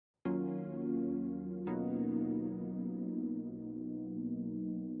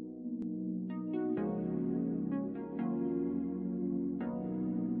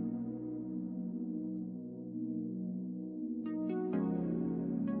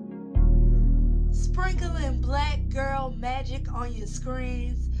sprinkling black girl magic on your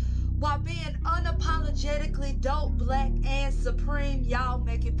screens while being unapologetically dope, black, and supreme. Y'all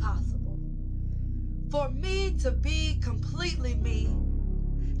make it possible for me to be completely me,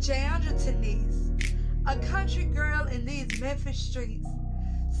 Jaundra, a country girl in these Memphis streets,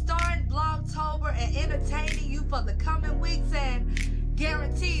 starring Vlogtober and entertaining you for the coming weeks and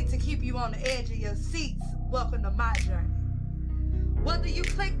guaranteed to keep you on the edge of your seats. Welcome to my journey. Whether you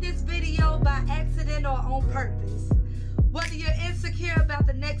click this video by accident or on purpose, whether you're insecure about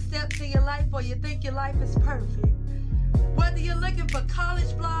the next steps in your life or you think your life is perfect, whether you're looking for college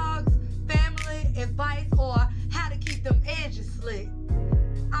vlogs, family advice, or how to keep them edges slick,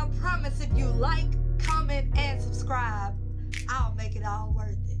 I promise if you like, comment, and subscribe, I'll make it all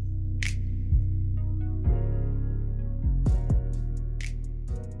worth it.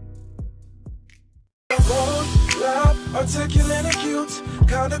 Articulate and cute,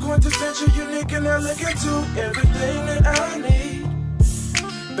 kinda quintessential, unique and elegant too. Everything that I need,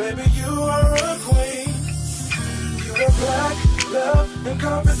 baby, you are a queen. You are black, love, and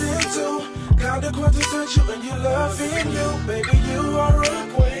confident too. Kinda quintessential and you love in you, baby, you are a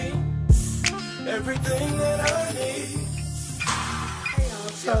queen. Everything that I need.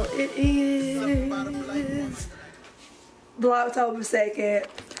 So it is Vlogtober 2nd,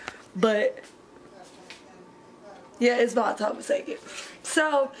 but yeah, it's Vlogtober 2nd.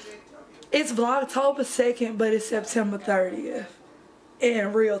 So, it's Vlogtober 2nd, but it's September 30th.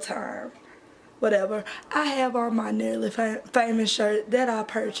 In real time. Whatever. I have on my Nearly Famous shirt that I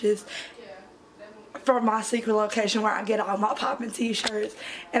purchased from my secret location where I get all my poppin' t-shirts.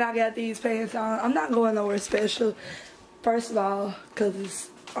 And I got these pants on. I'm not going nowhere special. First of all, because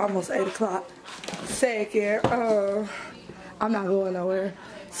it's almost 8 o'clock. Second, I'm not going nowhere.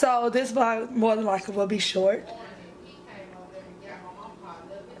 So, this vlog more than likely will be short.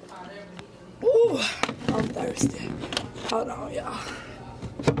 Ooh, I'm thirsty. Hold on, y'all.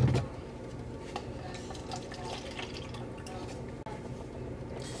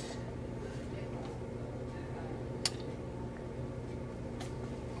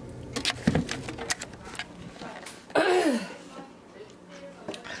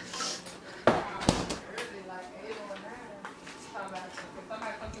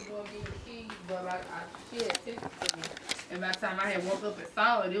 And by the time I had woke up and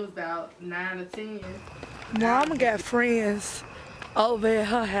saw it, it was about 9 or 10. Mama got friends over at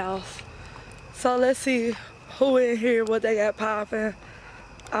her house. So let's see who in here, what they got popping,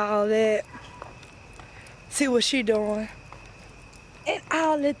 all that. See what she doing. And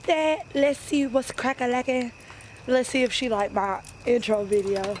all of that. Let's see what's crack-a-lackin'. Let's see if she like my intro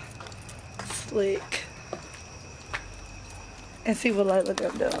video. Slick. And see what Layla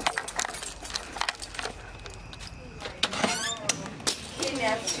them does.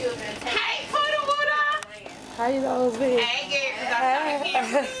 Hey, Buddha! How you doing, babe?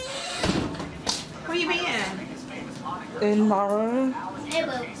 Hey, where you been? In my room. Hey,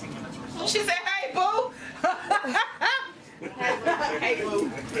 boo. She said, hey, boo! Hey,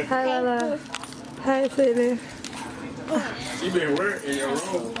 boo. Hi, Lala. Hi, Sydney. She been working in your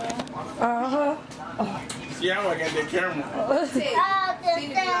room. Uh-huh. See, I got that camera.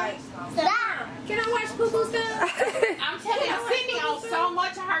 Can I watch poo-poo stuff? I'm telling you, Sydney on so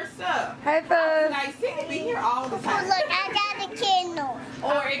much of her stuff. Hey, Fuzz. Like, Sydney be here all the time. Look, I got the Kindle.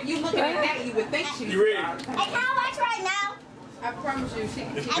 Or if you looking at that, you would think she was. You ready? Hey, can I watch right now? I promise you, she I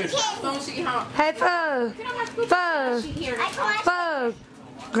as can't. soon as she get home. Hey, Fuzz. Can I watch poo-poo? Fuzz. She here. I can watch. Fuzz.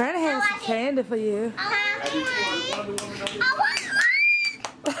 Granny has some candy for you. I want.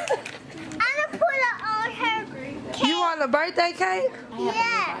 I'm gonna put it on her cake. You want a birthday cake?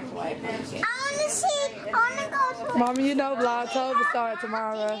 Yeah. I wanna see. I wanna go to. Mama, you know Vlogtober starts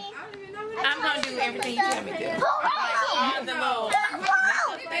tomorrow. I'm gonna do everything you tell me to. Like all the little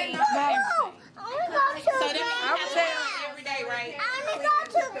things. I wanna go to. So that means you have to tell- do it every day, right? I wanna go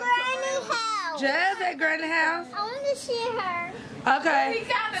to Granny's house. Jazz at Granny house? I wanna see her. Okay.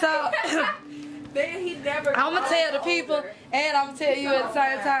 So, Then he never. I'm going to tell the people and I'm going to tell you at the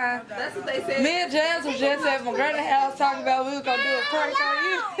same time. That's what they said. Me and Jazz was just at my granny house talking about we was going to do a prank on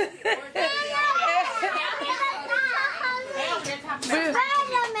you.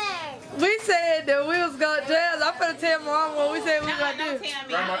 We said that we was going to, Jazz, I'm going to tell Mom what we said we was going to do.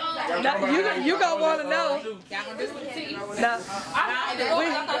 You going to want to know.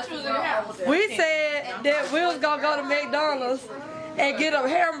 We said that we was going to go to McDonald's and get a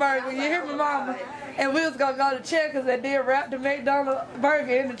hamburger. You hear me, Mama? and we was gonna go to Checkers and then wrap the McDonald's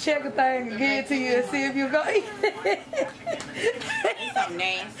burger in the checker thing and give it to you and see if you go eat it. It's so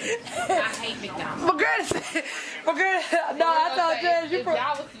nasty. I hate McDonald's. My girl, no, I told Jazz you If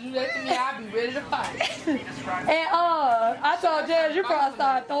y'all was to do that to me, I'd be ready to fight. and I told Jazz you probably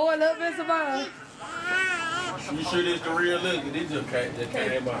start throwing up in some money. You sure this the real look? This just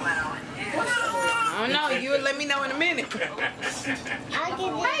came out. I don't know. You would let me know in a minute. I'll give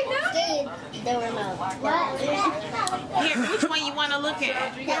you the remote. What? Here, which one you want to look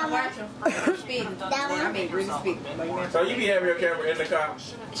at? That one. That one. I mean, really speaking. So you be having your camera in the car?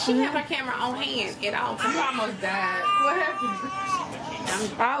 She have her camera on hand at all times. You almost died. What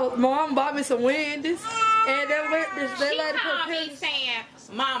happened? Mom bought me some Wendy's, and they She lady called put me saying,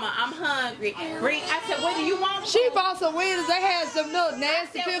 Mama, I'm hungry. I said, what do you want? She bought some Wendy's. They had some little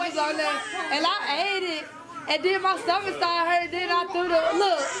nasty pickles on there, and I ate it. And then my stomach started hurting. Then I threw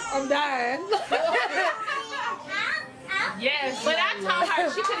look, I'm dying. Yes, but I told her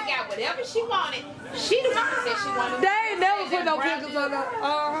she could have got whatever she wanted. She the one that said she wanted. They ain't never put no pickles on there.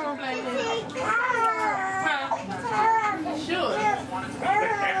 Sure.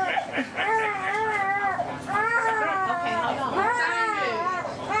 Okay, hold on.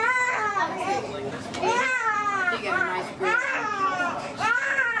 You got a nice breath.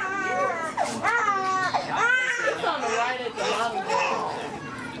 It's on the right at the bottom.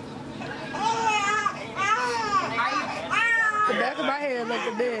 The back of my head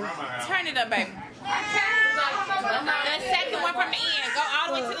looking big. Turn it up, baby. The second one from the end. Go all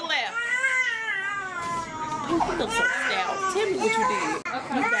the way to the left. You look so stout. Tell me what you did.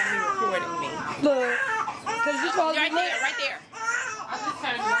 You got me recording me. Look, cause you supposed to Right look. there, right there. I just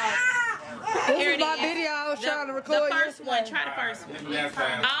turned it off. This Here is it my is. video I was trying to The record. first one. yesterday. Try the first one. Last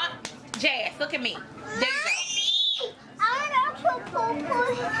time. Jazz, look at me. There you go. I want to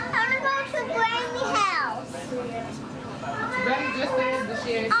go to Granny's house. Granny just said the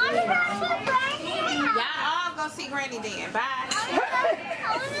share. I want to go to Granny's house. Y'all all go see Granny then. Bye. I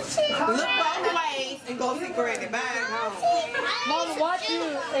want to see Look both ways and go see Granny. Bye. Home. Mama, watch you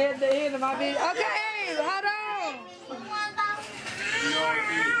at the end of my video. Okay, hold on.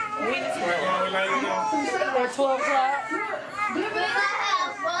 When it's At 12 o'clock. your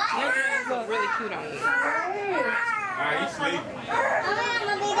girls look really cute on you. You sleep.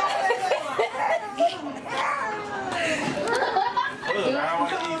 Look, I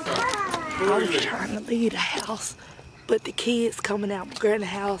want to eat something. I was trying to leave the house, but the kids coming out my granny's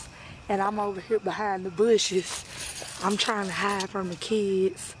house, and I'm over here behind the bushes. I'm trying to hide from the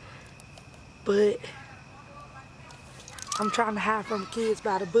kids, but I'm trying to hide from the kids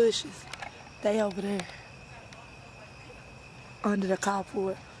by the bushes. They over there under the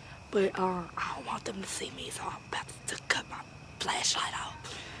carport, but I don't want them to see me, so I'm about to cut my flashlight off,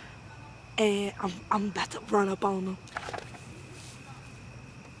 and I'm about to run up on them.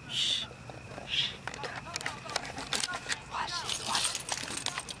 Shh. Shh. Watch this, watch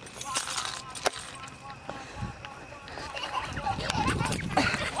this.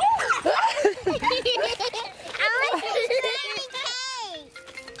 I want some Granny cake.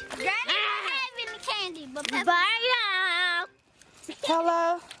 Granny don't have any candy, but Peppa.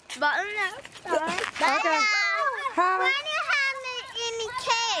 Hello? Okay. Huh? Granny have any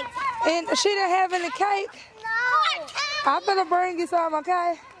cake? And she didn't have any cake? No. I'm gonna bring you some,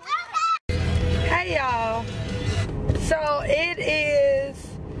 okay? Hey y'all. So it is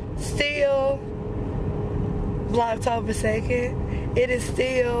still Vlogtober 2nd. It is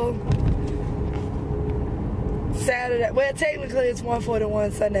still Saturday. Well, technically it's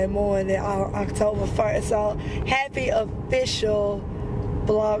 1:41 Sunday morning on October 1st. So happy official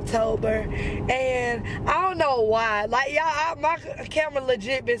Vlogtober. And I don't know why. Like y'all, my camera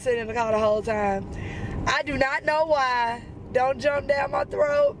legit been sitting in the car the whole time. I do not know why. Don't jump down my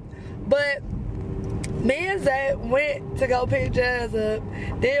throat. But me and Zach went to go pick Jazz up,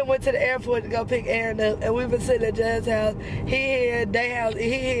 then went to the airport to go pick Aaron up, and we've been sitting at Jazz's house. He here, they house,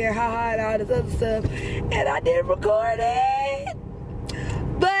 he here, ha and all this other stuff. And I didn't record it.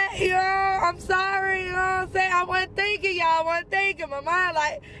 But, you know, I'm sorry, you know what I'm saying? I wasn't thinking, y'all. I wasn't thinking. My mind,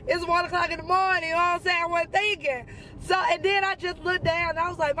 like, it's 1 o'clock in the morning, you know what I'm saying? I wasn't thinking. So, and then I just looked down, and I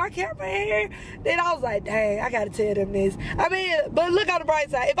was like, my camera in here? Then I was like, dang, I gotta tell them this. I mean, but look on the bright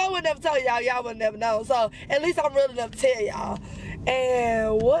side. If I would never tell y'all, y'all would never know. So, at least I'm real enough to tell y'all.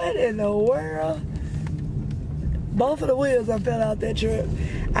 And what in the world? Both of the wheels I fell out that trip.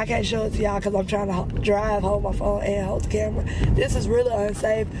 I can't show it to y'all because I'm trying to drive, hold my phone, and hold the camera. This is really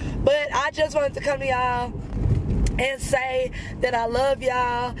unsafe. But I just wanted to come to y'all and say that I love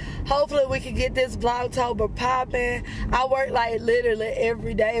y'all. Hopefully we can get this Vlogtober popping. I work like literally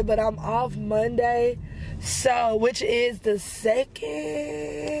every day, but I'm off Monday, so which is the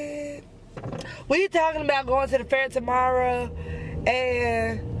 2nd. We talking about going to the fair tomorrow,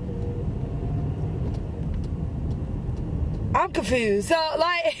 and I'm confused. So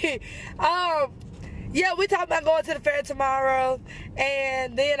like, yeah, we talking about going to the fair tomorrow,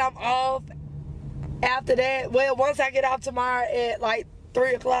 and then I'm off after that. Well, once I get off tomorrow at like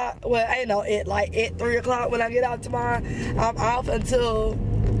 3 o'clock, well, I know at 3 o'clock when I get off tomorrow, I'm off until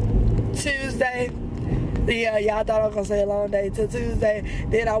Tuesday. Yeah, y'all thought I was gonna say a long day till Tuesday.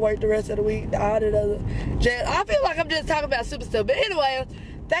 Then I work the rest of the week. I feel like I'm just talking about super stuff. But anyway,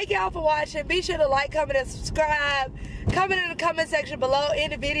 thank y'all for watching. Be sure to like, comment, and subscribe. Comment in the comment section below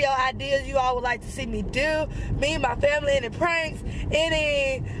any video ideas you all would like to see me do. Me and my family, any pranks,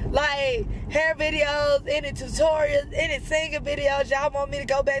 any like hair videos, any tutorials, any singing videos. Y'all want me to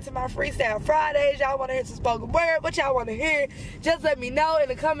go back to my Freestyle Fridays. Y'all want to hear some spoken word. What y'all want to hear? Just let me know in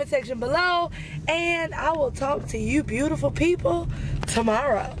the comment section below. And I will talk to you beautiful people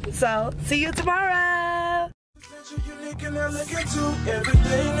tomorrow. So, see you tomorrow. Unique and elegant to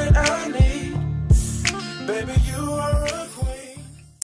everything that I need.